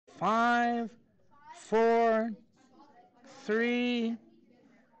5, 4, 3,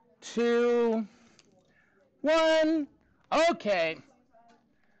 2, 1. Okay.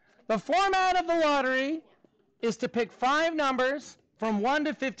 The format of the lottery is to pick 5 numbers from 1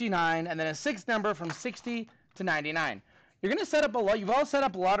 to 59, and then a 6th number from 60 to 99. You're going to set up you've all set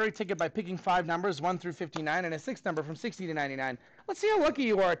up a lottery ticket by picking 5 numbers, 1 through 59, and a 6th number from 60 to 99. Let's see how lucky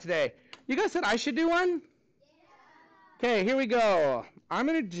you are today. You guys said I should do one? Okay, here we go. I'm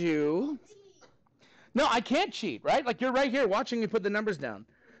going to do... No, I can't cheat, right? Like, you're right here watching me put the numbers down.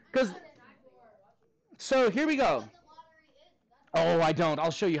 So, here we go. Oh, I don't.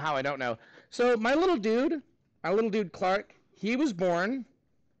 I'll show you how I don't know. So, my little dude Clark, he was born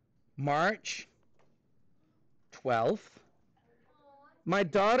March 12th. My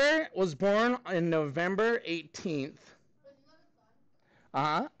daughter was born on November 18th.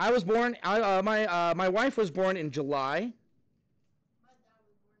 I was born. My wife was born in July.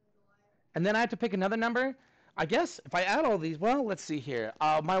 And then I have to pick another number. I guess if I add all these, well, let's see here.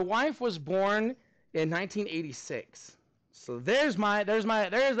 My wife was born in 1986. So there's my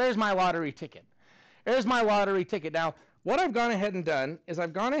lottery ticket. There's my lottery ticket. Now, what I've gone ahead and done is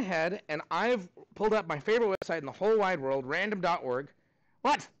I've gone ahead and I've pulled up my favorite website in the whole wide world, random.org.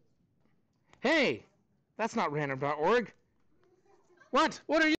 What? Hey, that's not random.org. What?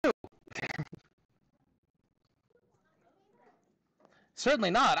 What are you?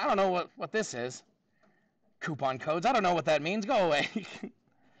 Certainly not. I don't know what this is. Coupon codes. I don't know what that means. Go away.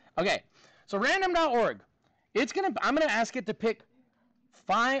 Okay. So random.org. I'm gonna ask it to pick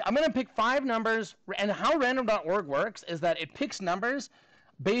 5. I'm gonna pick 5 numbers, and how random.org works is that it picks numbers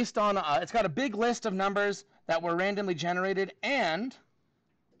based on it's got a big list of numbers that were randomly generated, and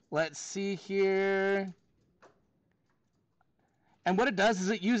let's see here. And what it does is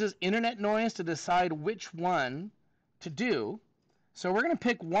it uses internet noise to decide which one to do. So we're going to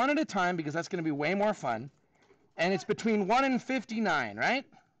pick one at a time because that's going to be way more fun. And it's between 1 and 59, right?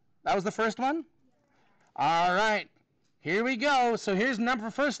 That was the first one? All right. Here we go. So here's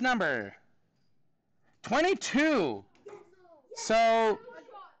first number. 22. So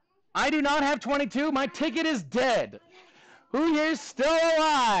I do not have 22. My ticket is dead. Who here's still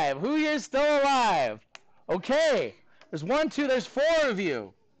alive? Who here's still alive? Okay. There's 1, 2, there's 4 of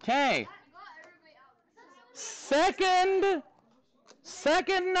you. Okay. Second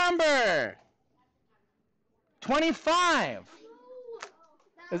number. 25.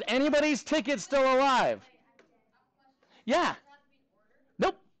 Is anybody's ticket still alive? Yeah.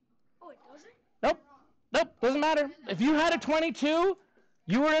 Nope. Oh, it doesn't? Nope. Doesn't matter. If you had a 22,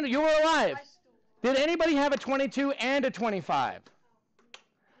 you were alive. Did anybody have a 22 and a 25?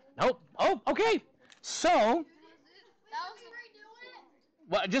 Nope. Oh, okay. So,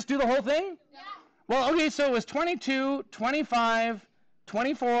 what, just do the whole thing? Yeah. Well, okay, so it was 22, 25,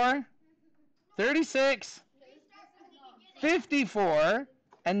 24, 36, 54,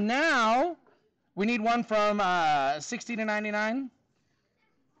 and now we need one from 60 to 99.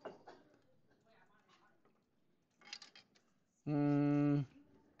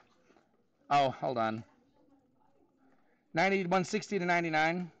 Oh, hold on. 160 to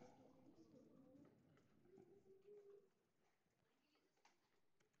 99.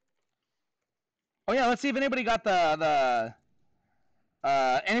 Oh yeah, let's see if anybody got the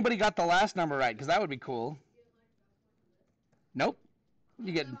last number right, because that would be cool. Nope.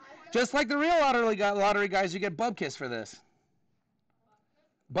 You get just like the real lottery guys. You get Bubkiss for this.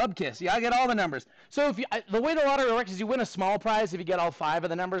 Bubkiss. Yeah, I get all the numbers. So if the way the lottery works is you win a small prize if you get all 5 of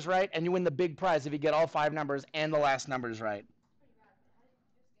the numbers right, and you win the big prize if you get all 5 numbers and the last numbers right.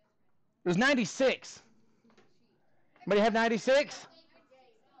 It was 96. Anybody have 96?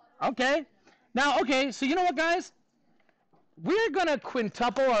 Okay. Now, okay, so you know what, guys? We're going to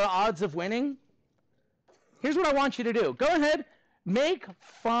quintuple our odds of winning. Here's what I want you to do. Go ahead, make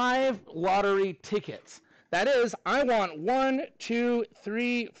 5 lottery tickets. That is, I want 1, 2,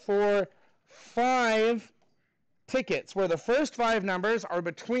 3, 4, 5 tickets where the first 5 numbers are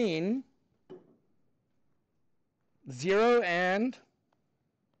between 0 and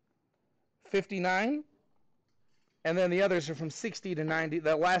 59. And then the others are from 60 to 90.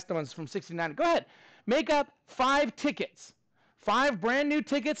 The last one's from 60 to 90. Go ahead. Make up 5 tickets. 5 brand new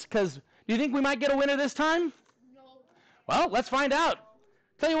tickets, because do you think we might get a winner this time? No. Well, let's find out.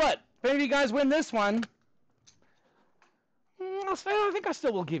 Tell you what, if any of you guys win this one, I think I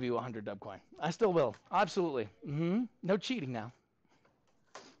still will give you 100 dub coin. I still will. Absolutely. No cheating now.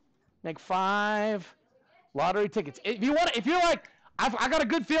 Make 5 lottery tickets. If you're like, I got a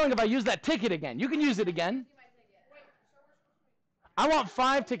good feeling if I use that ticket again, you can use it again. I want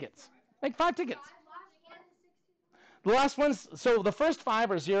 5 tickets. Make 5 tickets. The last one's, so the first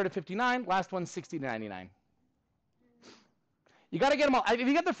 5 are 0 to 59. Last one's 60 to 99. You got to get them all. If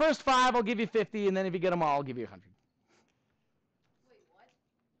you get the first 5, I'll give you 50, and then if you get them all, I'll give you 100. Wait, what?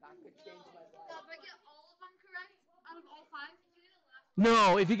 That could change my life. If I get all of them correct out of all 5, you get the last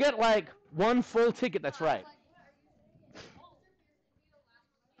one. No, if you get like one full ticket, that's right.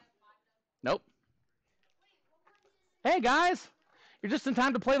 Nope. Hey guys, you're just in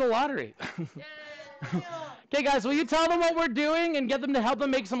time to play the lottery. Okay guys, will you tell them what we're doing and get them to help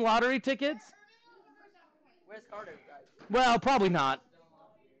them make some lottery tickets? Where's Carter, guys? Well, probably not.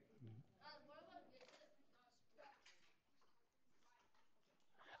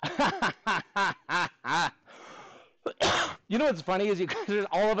 You know what's funny is you guys are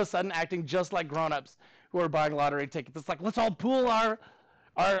all of a sudden acting just like grown-ups who are buying lottery tickets. It's like, let's all pool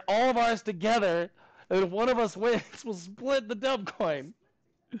all of ours together, and if one of us wins, we'll split the dub coin.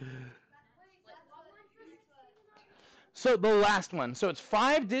 So the last one. So it's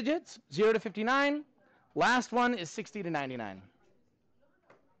 5 digits, 0 to 59. Last one is 60 to 99.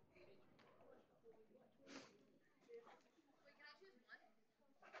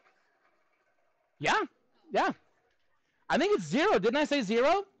 Yeah, yeah. I think it's 0. Didn't I say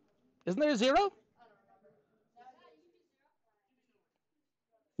 0? Isn't there a 0?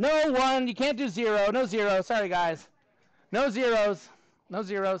 No 1. You can't do 0. No 0. Sorry, guys. No zeros. No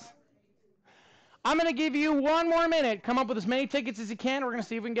zeros. I'm going to give you 1 more minute. Come up with as many tickets as you can. We're going to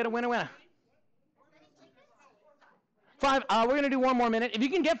see if we can get a winner. 5. We're going to do 1 more minute. If you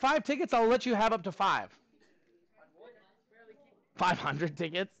can get 5 tickets, I'll let you have up to 5. 500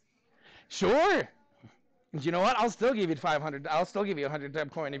 tickets? Sure. You know what? I'll still give you 500. I'll still give you 100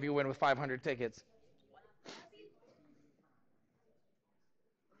 dub coin if you win with 500 tickets.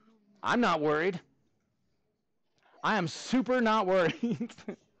 I'm not worried. I am super not worried.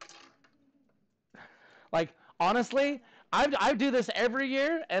 Like, honestly, I do this every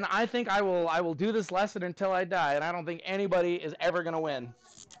year, and I think I will do this lesson until I die, and I don't think anybody is ever going to win.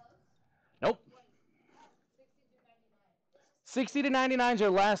 Nope. 60 to 99 is your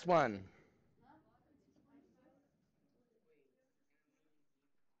last one.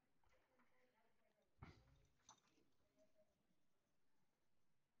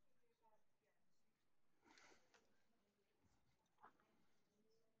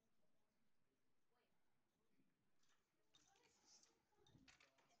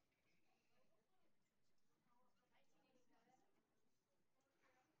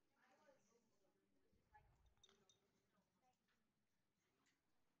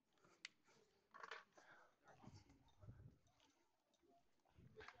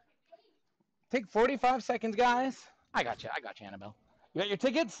 Take 45 seconds, guys. I got you, Annabelle. You got your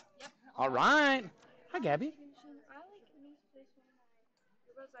tickets? Yep. All right. Hi, Gabby.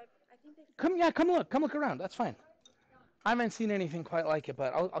 Come look around. That's fine. I haven't seen anything quite like it,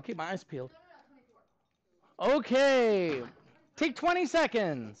 but I'll keep my eyes peeled. Okay. Take 20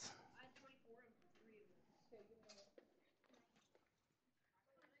 seconds.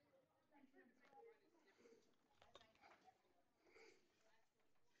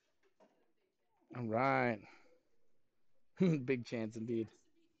 All right. Big chance indeed.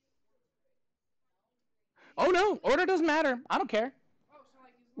 Oh no, order doesn't matter. I don't care.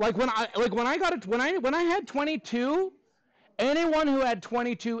 Like when I got it when I had 22, anyone who had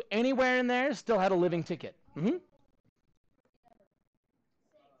 22 anywhere in there still had a living ticket. Mm-hmm.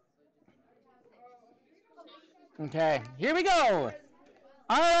 Okay, here we go.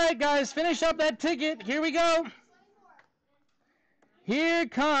 All right, guys, finish up that ticket. Here we go. Here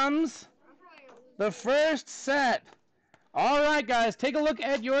comes the first set. All right, guys, take a look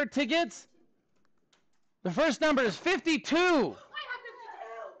at your tickets. The first number is 52.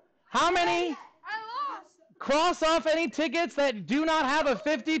 How many? Cross off any tickets that do not have a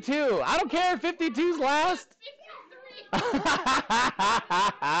 52. I don't care if 52's last.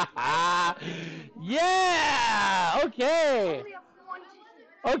 Yeah! Okay.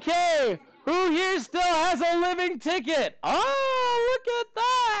 Okay. Who here still has a living ticket? Oh, look at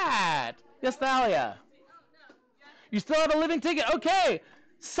that. Yes, Thalia. You still have a living ticket. Okay.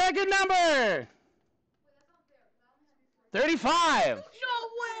 Second number. 35. No way!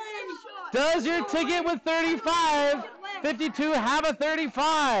 Does your ticket with 35, 52 have a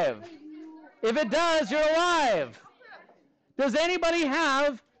 35? If it does, you're alive. Does anybody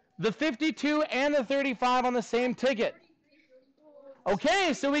have the 52 and the 35 on the same ticket?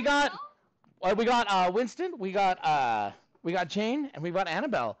 Okay, so we got Winston, we got Jane, and we got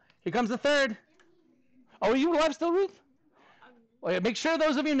Annabelle. Here comes the third. Oh, are you alive still, Ruth? Okay, make sure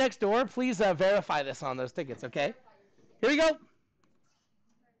those of you next door, please verify this on those tickets, okay? Here we go.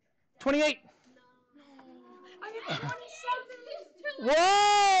 28.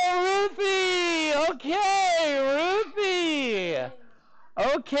 Whoa, Ruthie! Okay, Ruthie!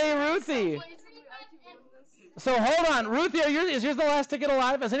 Okay, Ruthie. So hold on. Ruthie, is yours the last ticket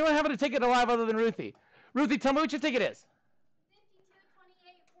alive? Does anyone have a ticket alive other than Ruthie? Ruthie, tell me what your ticket is. 52,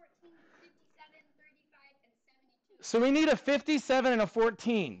 28, 14, 57, 35, and 72. So we need a 57 and a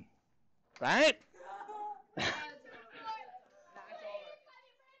 14, right?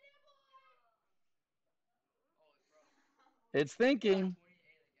 It's thinking.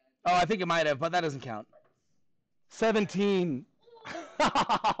 Oh, I think it might have, but that doesn't count. 17.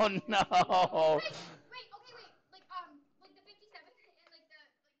 Oh no. Wait, okay, wait. Like the 57 and like the 14.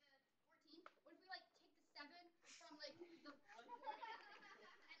 What if we like take the 7 from like the and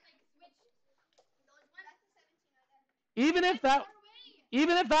like switch those ones? That's the 17 right there.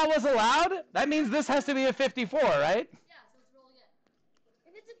 Even if that was allowed, that means this has to be a 54, right? Yeah, so it's rolling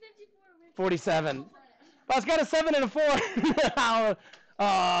in. If it's a 54, 47. Well, it's got a 7 and a 4.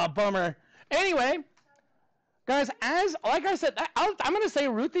 Oh, bummer. Anyway, guys, like I said, I'm going to say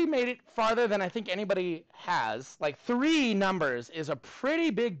Ruthie made it farther than I think anybody has. Like 3 numbers is a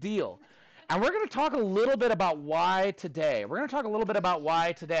pretty big deal. And we're going to talk a little bit about why today.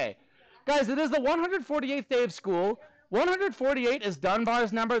 Guys, it is the 148th day of school. 148 is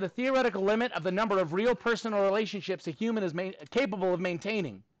Dunbar's number, the theoretical limit of the number of real personal relationships a human is capable of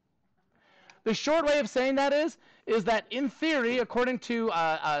maintaining. The short way of saying that is that in theory, according to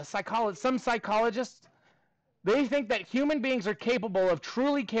some psychologists, they think that human beings are capable of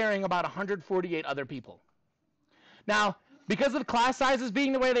truly caring about 148 other people. Now, because of class sizes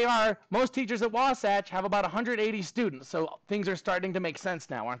being the way they are, most teachers at Wasatch have about 180 students, so things are starting to make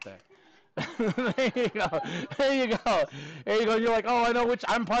sense now, aren't they? There you go. You're like, oh, I know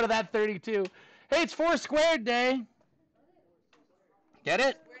I'm part of that 32. Hey, it's 4 squared day. Get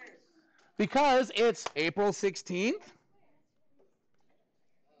it? Because it's April 16th,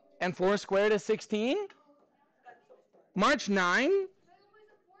 and 4 squared is 16. March 9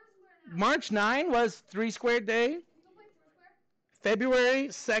 was 3 squared day. February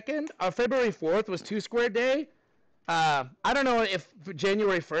 4th was 2 squared day. I don't know if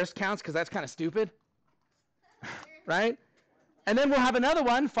January 1st counts because that's kind of stupid. Right? And then we'll have another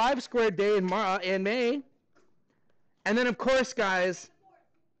one, 5 squared day in May. And then, of course, guys,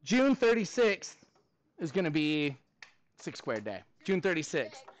 June 36th is going to be 6 squared day. June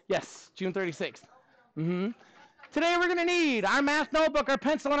 36th. Yes, June 36th. Today we're going to need our math notebook, our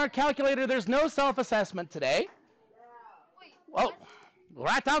pencil, and our calculator. There's no self-assessment today. Oh,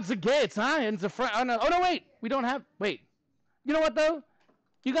 right out the gates, huh? Oh, no, wait. We don't have... Wait. You know what, though?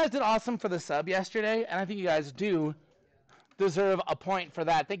 You guys did awesome for the sub yesterday, and I think you guys do deserve a point for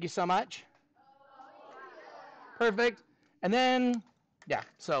that. Thank you so much. Perfect. And then... Yeah,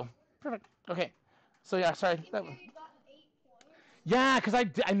 so... Perfect. Okay. So, yeah, sorry. Yeah, because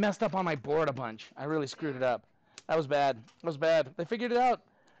I messed up on my board a bunch. I really screwed it up. That was bad. They figured it out.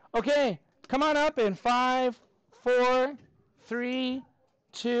 Okay, come on up in 5, 4, 3,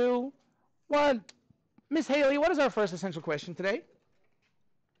 2, 1. Miss Haley, what is our first essential question today?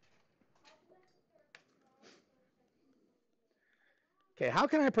 Okay, how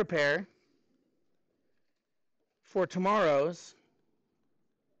can I prepare for tomorrow's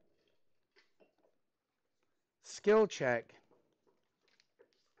skill check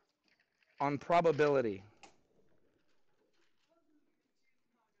on probability?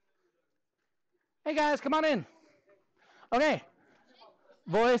 Hey guys, come on in. Okay.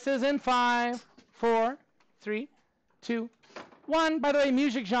 Voices in 5, 4, 3, 2, 1. By the way,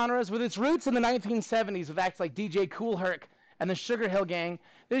 music genres with its roots in the 1970s with acts like DJ Kool Herc and the Sugar Hill Gang.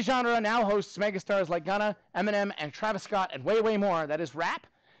 This genre now hosts megastars like Gunna, Eminem, and Travis Scott, and way, way more. That is rap.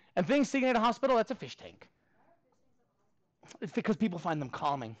 And things singing at a hospital, that's a fish tank. It's because people find them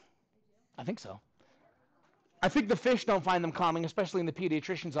calming. I think so. I think the fish don't find them calming, especially in the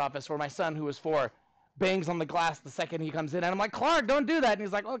pediatrician's office where my son, who is 4, bangs on the glass the second he comes in. And I'm like, Clark, don't do that. And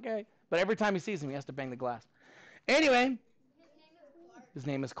he's like, okay. But every time he sees him, he has to bang the glass. Anyway. His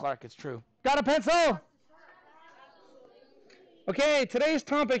name is Clark. It's true. Got a pencil? Okay, today's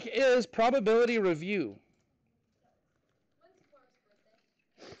topic is probability review.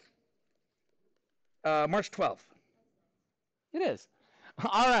 March 12th. It is.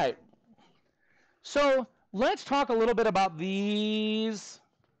 All right. So let's talk a little bit about these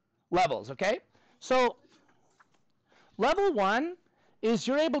levels, okay? So level 1 is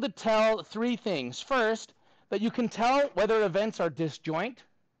you're able to tell 3 things. First, that you can tell whether events are disjoint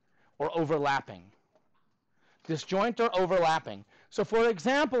or overlapping. Disjoint or overlapping. So for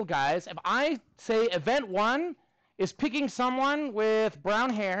example, guys, if I say event 1 is picking someone with brown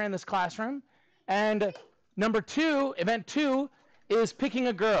hair in this classroom, and Number 2, event 2 is picking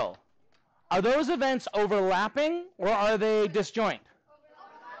a girl. Are those events overlapping or are they disjoint?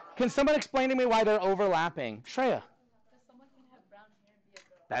 Can someone explain to me why they're overlapping? Shreya. Someone can have brown hair and be a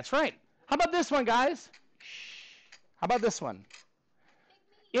girl. That's right. How about this one, guys? How about this one?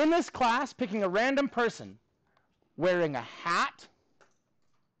 In this class, picking a random person, wearing a hat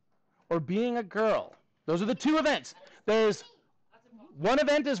or being a girl. Those are the 2 events. There's one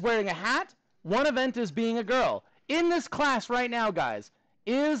event is wearing a hat, one event is being a girl. In this class right now, guys,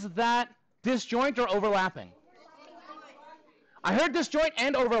 is that disjoint or overlapping? I heard disjoint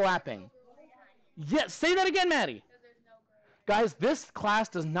and overlapping. Yes, say that again, Maddie. Guys, this class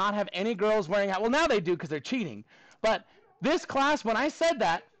does not have any girls wearing hats. Well, now they do because they're cheating. But this class, when I said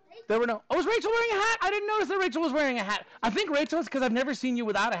that, there were no... Oh, was Rachel wearing a hat? I didn't notice that Rachel was wearing a hat. I think, Rachel, it's because I've never seen you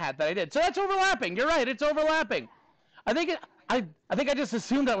without a hat that I did. So that's overlapping. You're right. It's overlapping. I think I just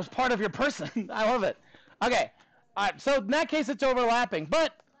assumed that was part of your person. I love it. Okay. All right. So in that case, it's overlapping.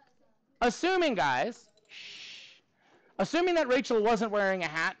 But assuming, guys, assuming that Rachel wasn't wearing a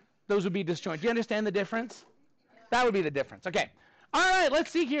hat, those would be disjoint. Do you understand the difference? That would be the difference. Okay. All right.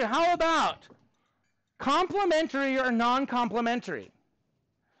 Let's see here. How about complementary or non-complementary?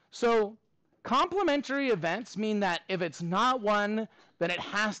 So complementary events mean that if it's not one, then it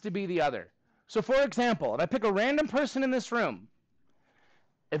has to be the other. So for example, if I pick a random person in this room,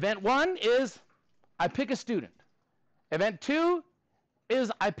 event 1 is I pick a student. Event 2 is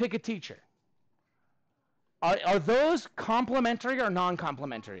I pick a teacher. Are those complementary or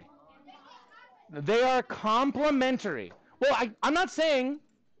non-complementary? They are complementary. Well, I'm not saying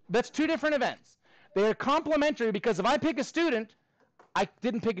that's 2 different events. They are complementary because if I pick a student, I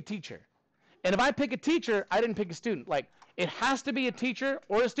didn't pick a teacher. And if I pick a teacher, I didn't pick a student. Like, it has to be a teacher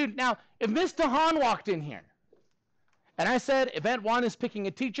or a student. Now, if Miss DeHaan walked in here, and I said event 1 is picking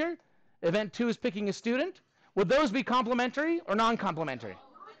a teacher, event 2 is picking a student, would those be complementary or non-complementary?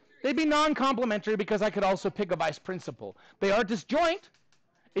 They'd be non-complementary because I could also pick a vice principal. They are disjoint.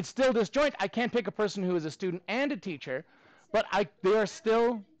 It's still disjoint. I can't pick a person who is a student and a teacher, but they are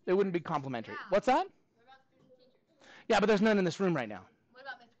still, they wouldn't be complementary. What's that? Yeah, but there's none in this room right now. What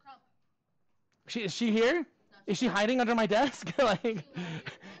about Miss Crump? Is she here? Is she hiding under my desk? Like,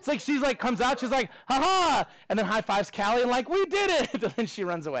 it's like she's like comes out, she's like, ha-ha, and then high fives Callie and like, we did it, and then she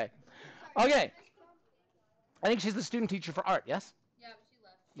runs away. Okay. I think she's the student teacher for art, yes? Yeah, but she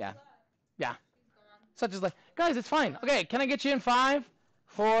left. Yeah. Yeah. She's gone. Such as like, guys, it's fine. Okay, can I get you in 5,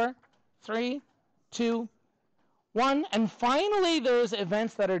 4, 3, 2, 1? And finally, there's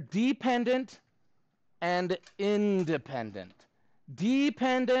events that are dependent and independent.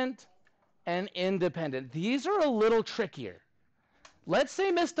 Dependent and independent. These are a little trickier. Let's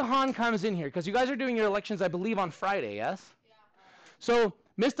say Miss DeHaan comes in here, because you guys are doing your elections, I believe, on Friday, yes? Yeah. So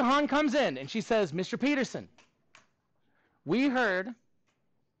Miss DeHaan comes in, and she says, Mr. Petersen, we heard,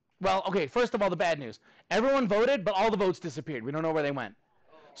 well, okay, first of all, the bad news. Everyone voted, but all the votes disappeared. We don't know where they went.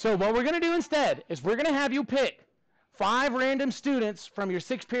 So what we're going to do instead is we're going to have you pick 5 random students from your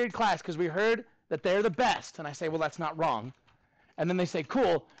 6th period class, because we heard that they're the best. And I say, well, that's not wrong. And then they say,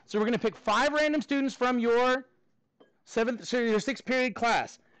 cool. So we're going to pick 5 random students from your 6th period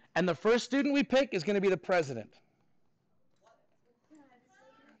class. And the first student we pick is going to be the president.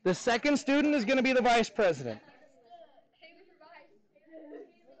 The second student is going to be the vice president.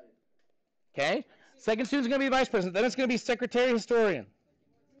 Okay? Second student is going to be the vice president. Then it's going to be secretary historian.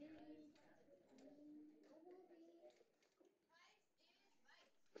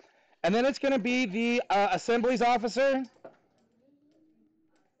 And then it's going to be the assembly's officer.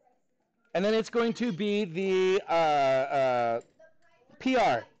 And then it's going to be the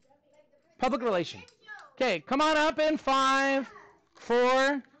PR, public relation. Okay, come on up in 5,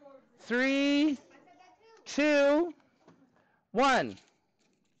 4, 3, 2, 1.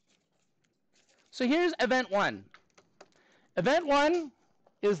 So here's event 1. Event 1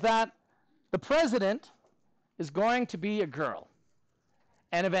 is that the president is going to be a girl.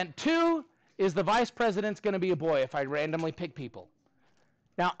 And event 2 is the vice president's going to be a boy if I randomly pick people.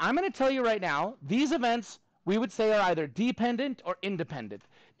 Now, I'm going to tell you right now, these events we would say are either dependent or independent.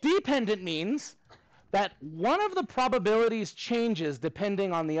 Dependent means that one of the probabilities changes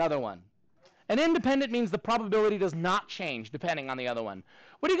depending on the other one. And independent means the probability does not change depending on the other one.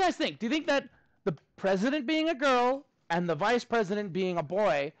 What do you guys think? Do you think that the president being a girl and the vice president being a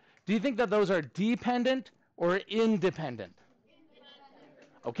boy, do you think that those are dependent or independent?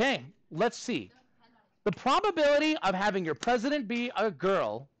 Okay, let's see. The probability of having your president be a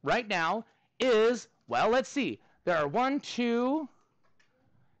girl right now is, well, let's see. There are 1, 2,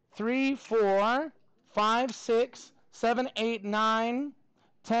 3, 4, 5, 6, 7, 8, 9,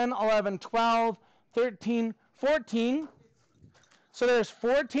 10, 11, 12, 13, 14. So there's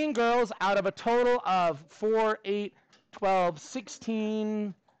 14 girls out of a total of 4, 8, 12,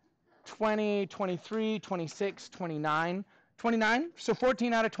 16, 20, 23, 26, 29. 29, so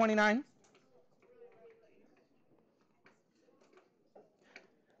 14 out of 29.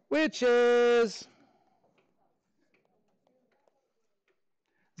 Which is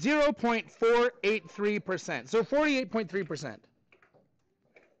 0.483%. So 48.3%.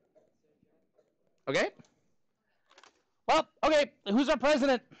 Okay? Well, okay, who's our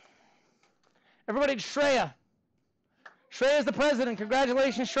president? Everybody, Shreya. Shreya is the president.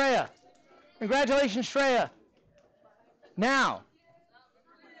 Congratulations, Shreya. Congratulations, Shreya. Now,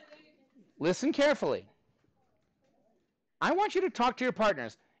 listen carefully. I want you to talk to your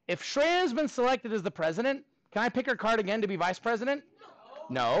partners. If Shreya has been selected as the president, can I pick her card again to be vice president?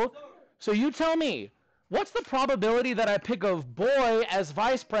 No. So you tell me, what's the probability that I pick a boy as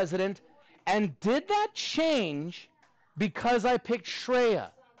vice president, and did that change because I picked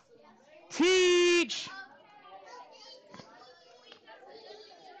Shreya? Teach!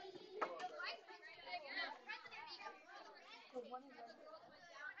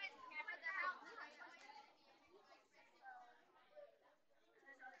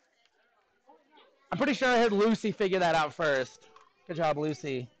 I'm pretty sure I had Lucy figure that out first. Good job,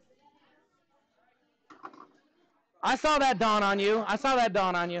 Lucy. I saw that dawn on you. I saw that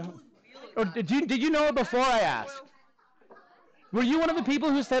dawn on you. Or did you know it before I asked? Were you one of the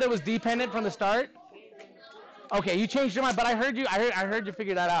people who said it was dependent from the start? Okay, you changed your mind, but I heard you. I heard you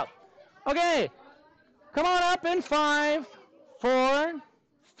figure that out. Okay, come on up in 5, 4,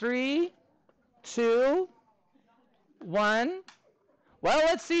 3, 2, 1. Well,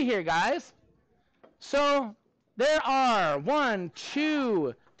 let's see here, guys. So there are 1,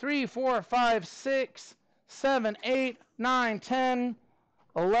 2, 3, 4, 5, 6, 7, 8, 9, 10,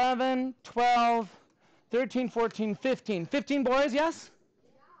 11, 12, 13, 14, 15. 15 boys, yes?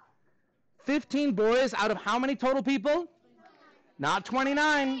 15 boys out of how many total people? Not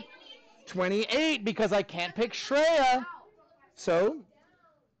 29. 28, because I can't pick Shreya. So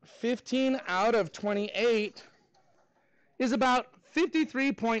 15 out of 28 is about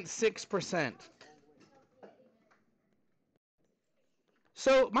 53.6%.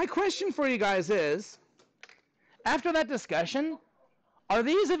 So my question for you guys is, after that discussion, are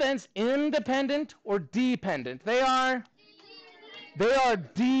these events independent or dependent? They are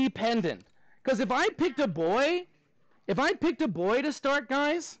dependent. Because if I picked a boy to start,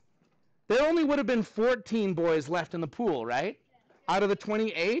 guys, there only would have been 14 boys left in the pool, right? Out of the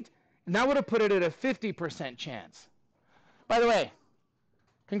 28, and that would have put it at a 50% chance. By the way,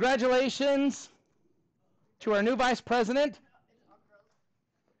 congratulations to our new vice president.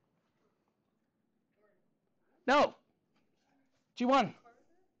 No. G1.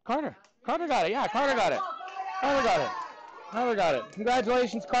 Carter. Carter got it. Yeah, Carter got it. Carter got it. Carter got it.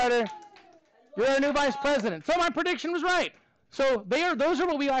 Congratulations, Carter. You're our new vice president. So my prediction was right. So those are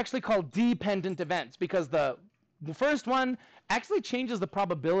what we actually call dependent events, because the first one actually changes the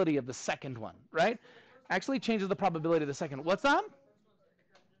probability of the second one, right? Actually changes the probability of the second. What's that?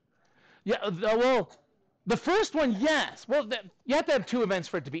 Yeah, well, the first one, yes. Well, you have to have two events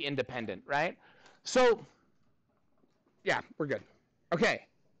for it to be independent, right? So, yeah, we're good. Okay.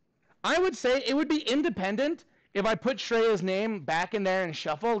 I would say it would be independent if I put Shreya's name back in there and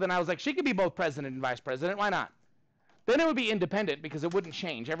shuffled, and I was like, she could be both president and vice president. Why not? Then it would be independent because it wouldn't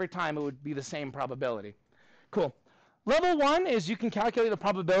change. Every time it would be the same probability. Cool. Level 1 is you can calculate the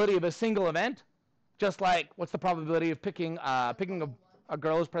probability of a single event, just like what's the probability of picking a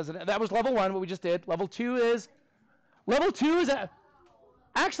girl as president. That was level 1, what we just did. Level 2 is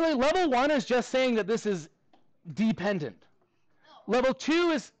actually level 1 is just saying that this is dependent. Level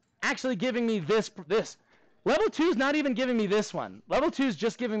 2 is actually giving me this. Level 2 is not even giving me this one. Level 2 is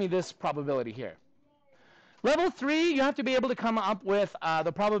just giving me this probability here. Level 3, you have to be able to come up with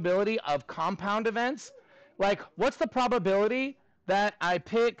the probability of compound events. Like, what's the probability that I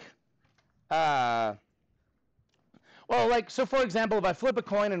pick, well, like, so for example, if I flip a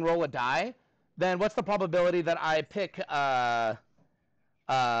coin and roll a die, then what's the probability that I pick, that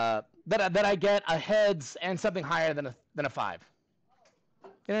I get a heads and something higher than a 5?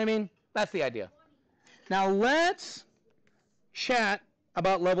 You know what I mean? That's the idea. Now let's chat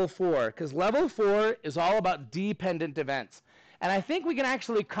about level 4, because level 4 is all about dependent events. And I think we can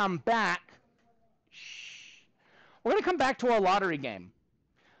actually come back. We're going to come back to our lottery game.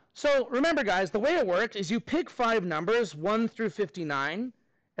 So remember, guys, the way it works is you pick 5 numbers, 1 through 59, and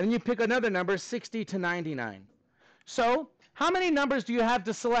then you pick another number, 60 to 99. So how many numbers do you have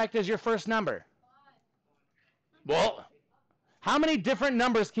to select as your first number? Well, how many different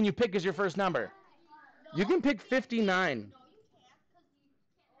numbers can you pick as your first number? You can pick 59. No, you can't, because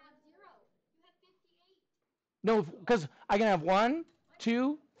you can't have 0. You have 58. No, because I can have 1,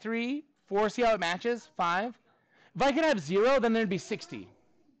 2, 3, 4. See how it matches? 5. If I could have 0, then there'd be 60.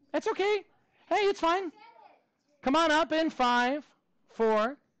 That's okay. Hey, it's fine. Come on up in 5,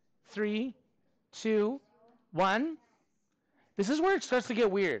 4, 3, 2, 1. This is where it starts to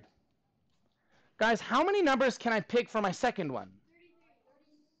get weird. Guys, how many numbers can I pick for my second one?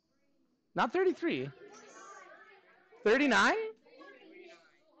 Not 33. 39?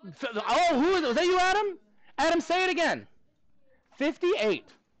 Oh, who is it? Was that you, Adam? Adam, say it again. 58.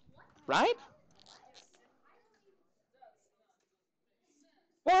 Right?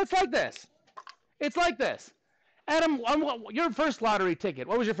 Well, it's like this. It's like this. Adam, your first lottery ticket,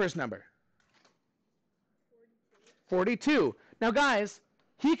 what was your first number? 42. Now, guys,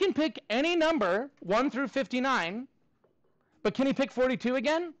 he can pick any number 1 through 59, but can he pick 42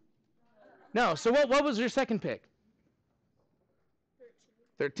 again? No. So what was your second pick?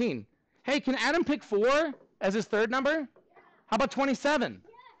 13. Hey, can Adam pick 4 as his third number? How about 27?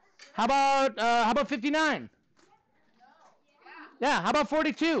 How about 59? Yeah, how about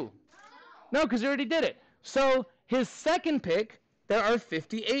 42? No, because he already did it. So his second pick, there are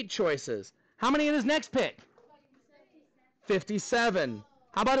 58 choices. How many in his next pick? 57.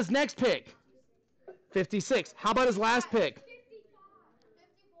 How about his next pick? 56. How about his last pick? 54.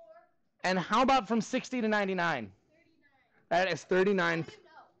 And how about from 60 to 99? That is 39.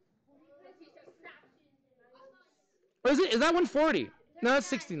 Or is that 140? No, that's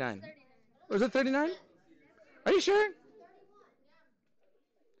 69. Or is it 39? Are you sure?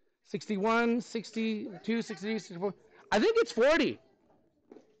 61, 62, 63, 64. I think it's 40.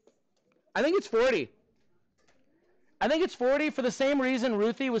 I think it's 40. I think it's 40 for the same reason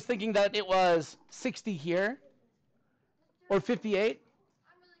Ruthie was thinking that it was 60 here. Or 58.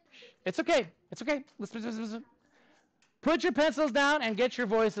 It's okay. It's okay. Listen. Put your pencils down and get your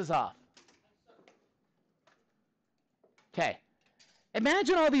voices off. Okay.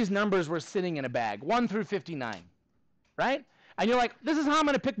 Imagine all these numbers were sitting in a bag, 1 through 59, right? And you're like, this is how I'm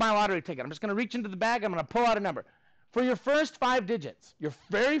going to pick my lottery ticket. I'm just going to reach into the bag. I'm going to pull out a number. For your first 5 digits, your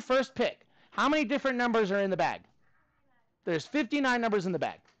very first pick, how many different numbers are in the bag? There's 59 numbers in the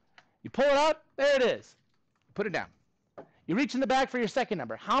bag. You pull it out, there it is. Put it down. You reach in the bag for your second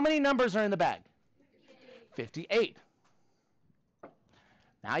number. How many numbers are in the bag? 58.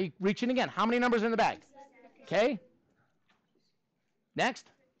 Now you reach in again. How many numbers are in the bag? Okay. Next.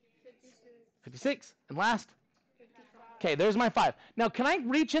 56. And last. Okay, there's my 5. Now, can I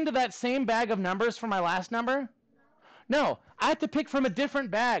reach into that same bag of numbers for my last number? No. I have to pick from a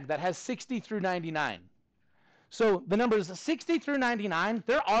different bag that has 60 through 99. So the numbers 60 through 99,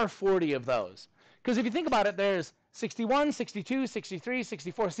 there are 40 of those. Because if you think about it, there's 61, 62, 63,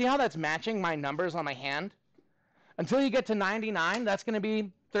 64. See how that's matching my numbers on my hand? Until you get to 99, that's going to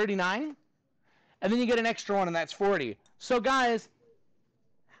be 39. And then you get an extra one, and that's 40. So guys,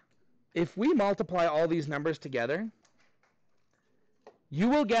 if we multiply all these numbers together, you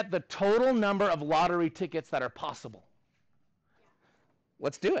will get the total number of lottery tickets that are possible.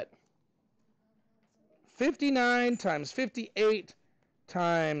 Let's do it. 59 times 58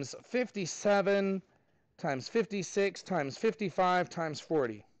 times 57 times 56 times 55 times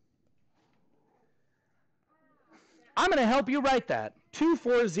 40. I'm going to help you write that.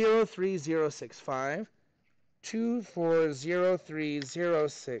 2403065.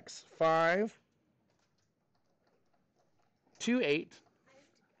 2403065. 28.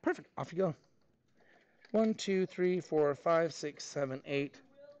 Perfect. Off you go. 1, 2, 3, 4, 5, 6, 7, 8.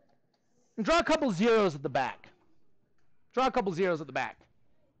 And draw a couple zeros at the back. Draw a couple zeros at the back.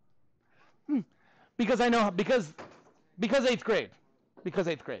 Because I know, because 8th grade. Because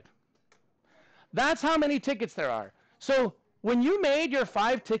 8th grade. That's how many tickets there are. So when you made your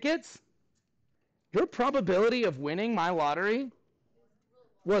 5 tickets, your probability of winning my lottery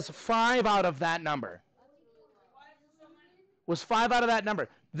was 5 out of that number. Was 5 out of that number.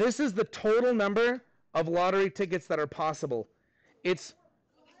 This is the total number of lottery tickets that are possible. It's...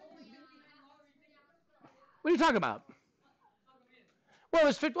 What are you talking about?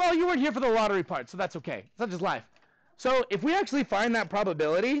 Well, you weren't here for the lottery part, so that's okay. It's not just life. So if we actually find that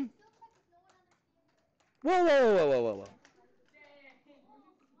probability... Whoa.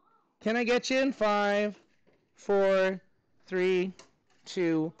 Can I get you in 5, 4, 3,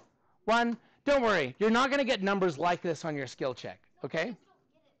 2, 1? Don't worry. You're not going to get numbers like this on your skill check, okay?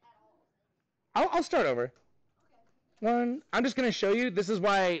 I'll start over. 1. I'm just going to show you. This is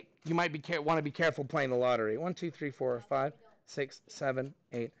why you might want to be careful playing the lottery. 1, 2, 3, 4, 5, 6, 7,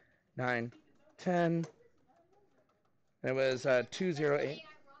 8, 9, 10. It was 208.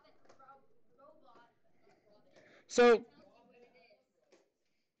 So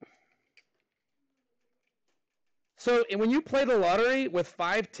when you play the lottery with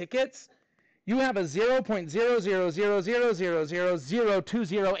 5 tickets, you have a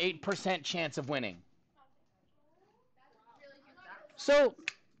 0.000000208% chance of winning. So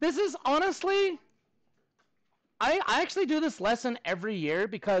this is honestly, I actually do this lesson every year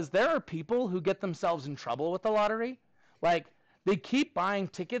because there are people who get themselves in trouble with the lottery. Like, they keep buying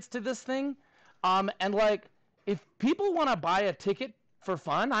tickets to this thing. And like, if people want to buy a ticket for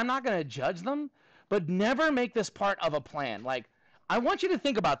fun, I'm not going to judge them, but never make this part of a plan. Like, I want you to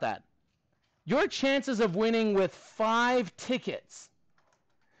think about that. Your chances of winning with 5 tickets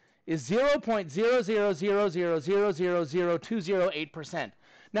is 0.000000208%.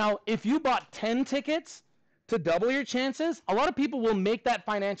 Now, if you bought 10 tickets to double your chances, a lot of people will make that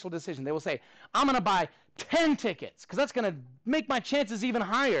financial decision. They will say, I'm going to buy 10 tickets because that's going to make my chances even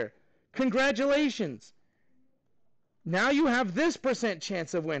higher. Congratulations. Now you have this percent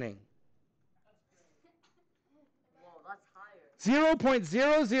chance of winning. Whoa, that's higher.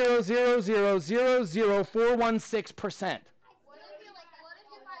 0.000000416%.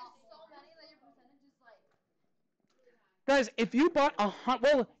 Guys, if you bought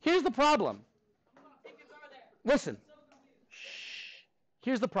well, here's the problem. Listen.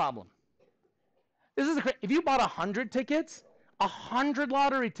 Here's the problem. If you bought 100 tickets, 100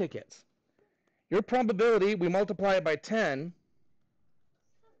 lottery tickets, your probability, we multiply it by 10,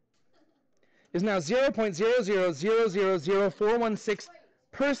 is now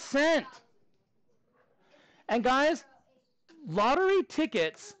 0.0000416%. And guys, lottery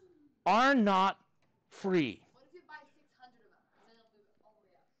tickets are not free. What if you buy 600 of them? Then it'll move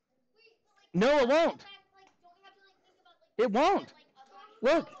it all the way up. No, it won't. It won't.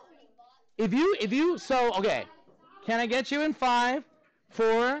 Look, okay. Can I get you in 5,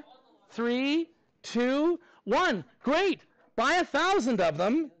 4, 3, 2, 1? Great. Buy 1,000 of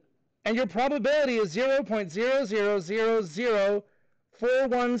them, and your probability is 0.0000416%. Can you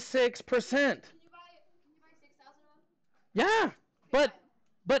buy 6,000 of them? Yeah, but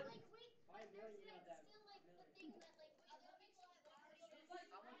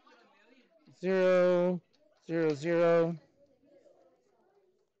 0, 0, 0.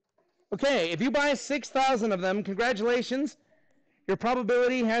 Okay, if you buy 6,000 of them, congratulations. Your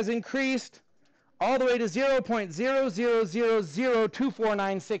probability has increased all the way to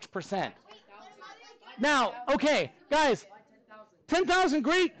 0.0002496%. Now, okay, guys, 10,000,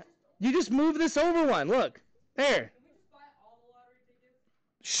 great. You just move this over one. Look, there.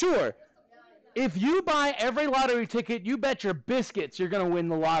 Sure. If you buy every lottery ticket, you bet your biscuits you're going to win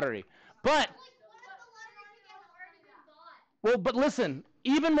the lottery. But, but listen,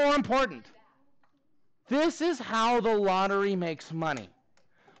 even more important, this is how the lottery makes money.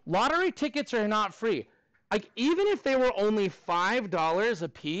 Lottery tickets are not free. Like, even if they were only $5 a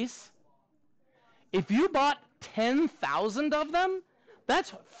piece, if you bought 10,000 of them,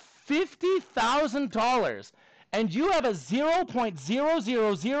 that's $50,000. And you have a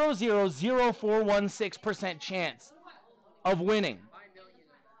 0.0000416% chance of winning.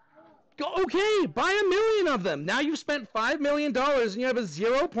 Okay, buy 1,000,000 of them. Now you've spent $5 million and you have a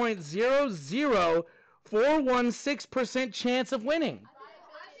 0.00416% chance of winning.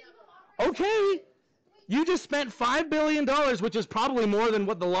 Okay, you just spent $5 billion, which is probably more than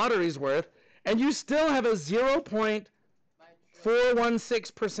what the lottery's worth, and you still have a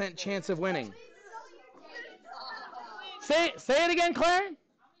 0.416% chance of winning. Say it again, Claire. Doesn't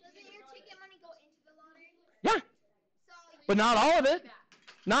your ticket money go into the lottery? Yeah, but not all of it.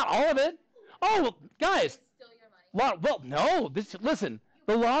 Not all of it. Oh, well, guys. Well, no. Listen.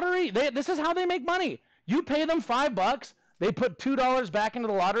 The lottery. This is how they make money. You pay them $5. They put $2 back into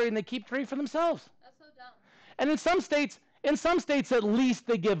the lottery, and they keep $3 for themselves. That's so dumb. And in some states, at least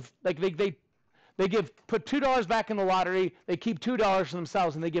they give put $2 back in the lottery. They keep $2 for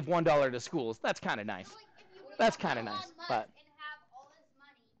themselves, and they give $1 to schools. That's kind of nice. That's kind of nice. But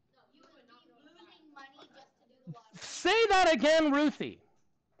say that again, Ruthie.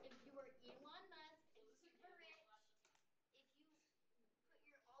 If you were Elon Musk and super rich, if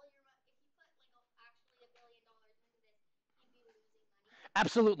you put actually $1 billion into this, you'd be losing money.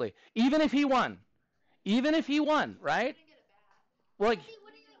 Absolutely. Even if he won, right? Like,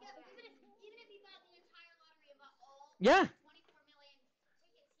 Even if he bought the entire lottery and bought all yeah. 24 million tickets, he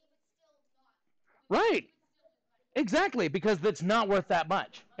would still not. Right. Exactly, because it's not worth that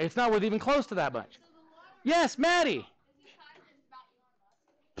much. It's not worth even close to that much. Yes, Maddie.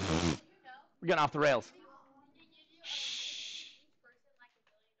 We're getting off the rails. Shh.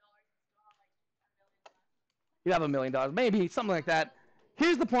 You'd have $1 million, maybe something like that.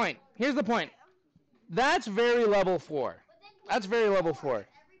 Here's the point. That's very level 4. That's very level 4.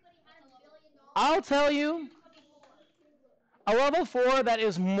 I'll tell you, a level 4 that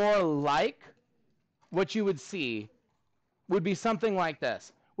is more like what you would see would be something like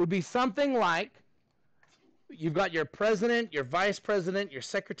this. Would be something like you've got your president, your vice president, your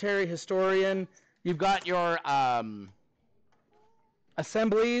secretary, historian, you've got your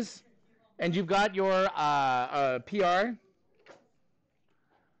assemblies, and you've got your PR.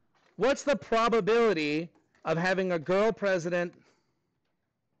 What's the probability of having a girl president,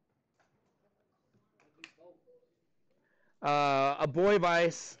 a boy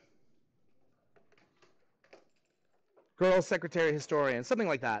vice, girl secretary, historian, something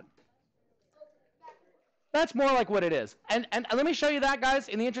like that? That's more like what it is. And let me show you that, guys,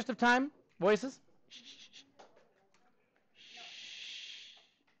 in the interest of time. Voices.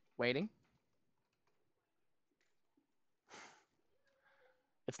 Waiting.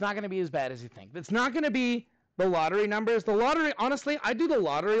 It's not going to be as bad as you think. It's not going to be the lottery numbers. The lottery, honestly, I do the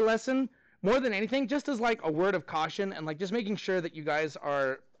lottery lesson more than anything just as like a word of caution and like just making sure that you guys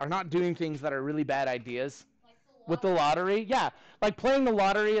are not doing things that are really bad ideas with the lottery. Yeah, like playing the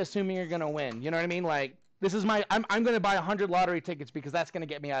lottery assuming you're going to win. You know what I mean? Like, this is I'm going to buy 100 lottery tickets because that's going to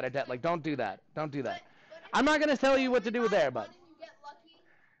get me out of debt. Like, don't do that. Don't do that. I'm not going to tell you what to do there, but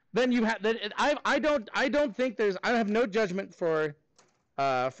then you have I don't think I have no judgment for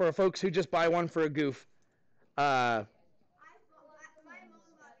folks who just buy one for a goof. Oh,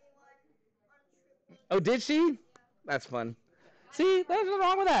 did she? That's fun. See, there's nothing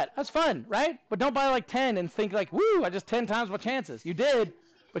wrong with that. That's fun, right? But don't buy like 10 and think like, woo, I just 10 times my chances. You did,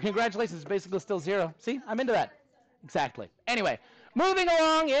 but congratulations, it's basically still 0. See, I'm into that. Exactly. Anyway, moving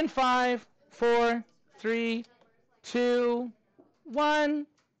along in 5, 4, 3, 2, 1.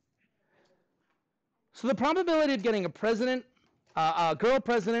 So the probability of getting a president, a girl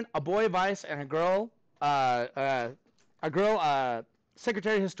president, a boy vice, and a girl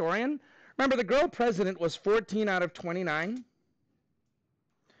secretary historian. Remember, the girl president was 14 out of 29.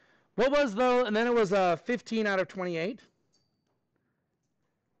 What was though? And then it was 15 out of 28.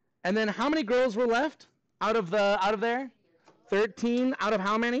 And then how many girls were left out of there? 13 out of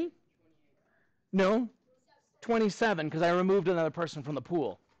how many? No, 27, because I removed another person from the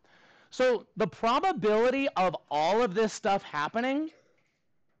pool. So the probability of all of this stuff happening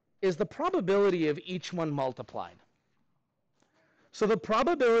is the probability of each one multiplied. So the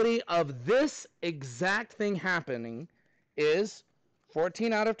probability of this exact thing happening is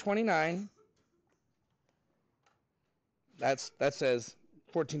 14 out of 29. That says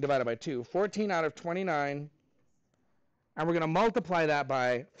 14 divided by 2. 14 out of 29. And we're going to multiply that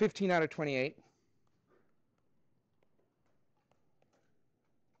by 15 out of 28.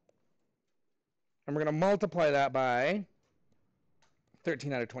 And we're going to multiply that by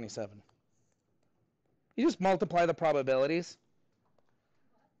 13 out of 27. You just multiply the probabilities.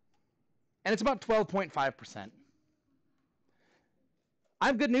 And it's about 12.5%. I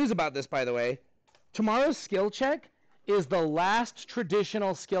have good news about this, by the way. Tomorrow's skill check is the last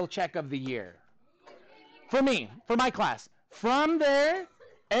traditional skill check of the year. For me, for my class. From there,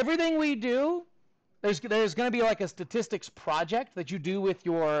 everything we do, there's going to be like a statistics project that you do with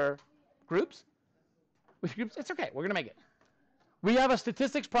your groups. It's okay. We're going to make it. We have a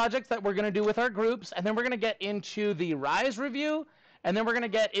statistics project that we're going to do with our groups, and then we're going to get into the RISE review, and then we're going to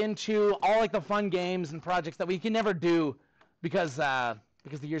get into all like the fun games and projects that we can never do because the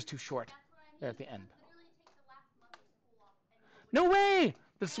year's too short. There at the end. No way!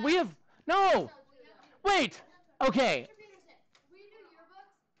 We have no. Wait. Okay. We do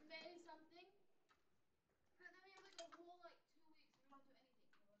yearbooks, May something, but then we have like a whole like 2 weeks.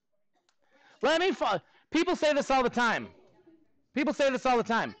 We don't do anything. People say this all the time. People say this all the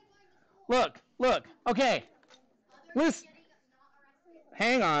time. Look. Okay. Listen.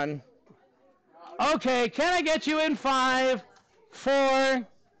 Hang on. Okay, can I get you in 5, 4,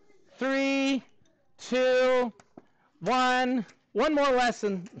 3, 2, 1. One more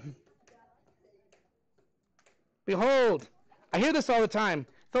lesson. Behold, I hear this all the time.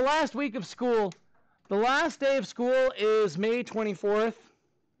 The last week of school, the last day of school is May 24th.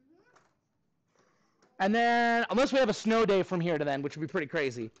 And then, unless we have a snow day from here to then, which would be pretty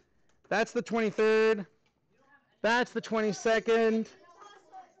crazy. That's the 23rd. That's the 22nd.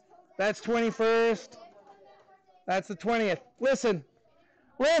 That's 21st. That's the 20th. Listen,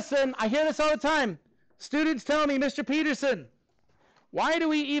 I hear this all the time. Students tell me, Mr. Petersen, why do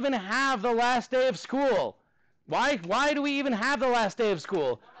we even have the last day of school? Why do we even have the last day of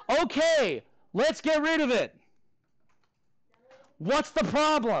school? Okay, let's get rid of it. What's the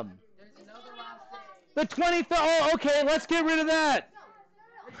problem? The 23rd. Oh, okay, let's get rid of that.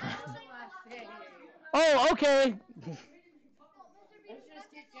 Oh, okay. Let's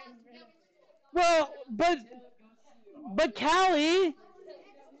just keep getting Well, but Callie,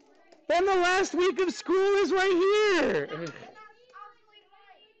 then the last week of school is right here. absolutely right.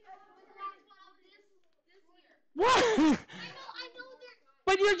 The last one of this year. What? I know they're.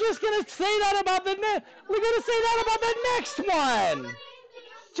 But you're just gonna say that about the next. We're gonna say that about the next one.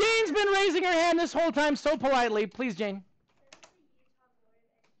 Jane's been raising her hand this whole time so politely. Please, Jane.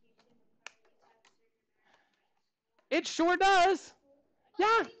 It sure does.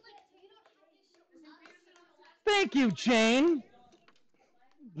 Yeah. Thank you, Jane.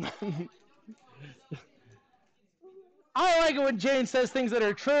 I like it when Jane says things that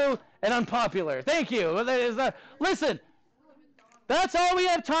are true and unpopular. Thank you. Listen, that's all we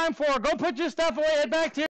have time for. Go put your stuff away. Head back to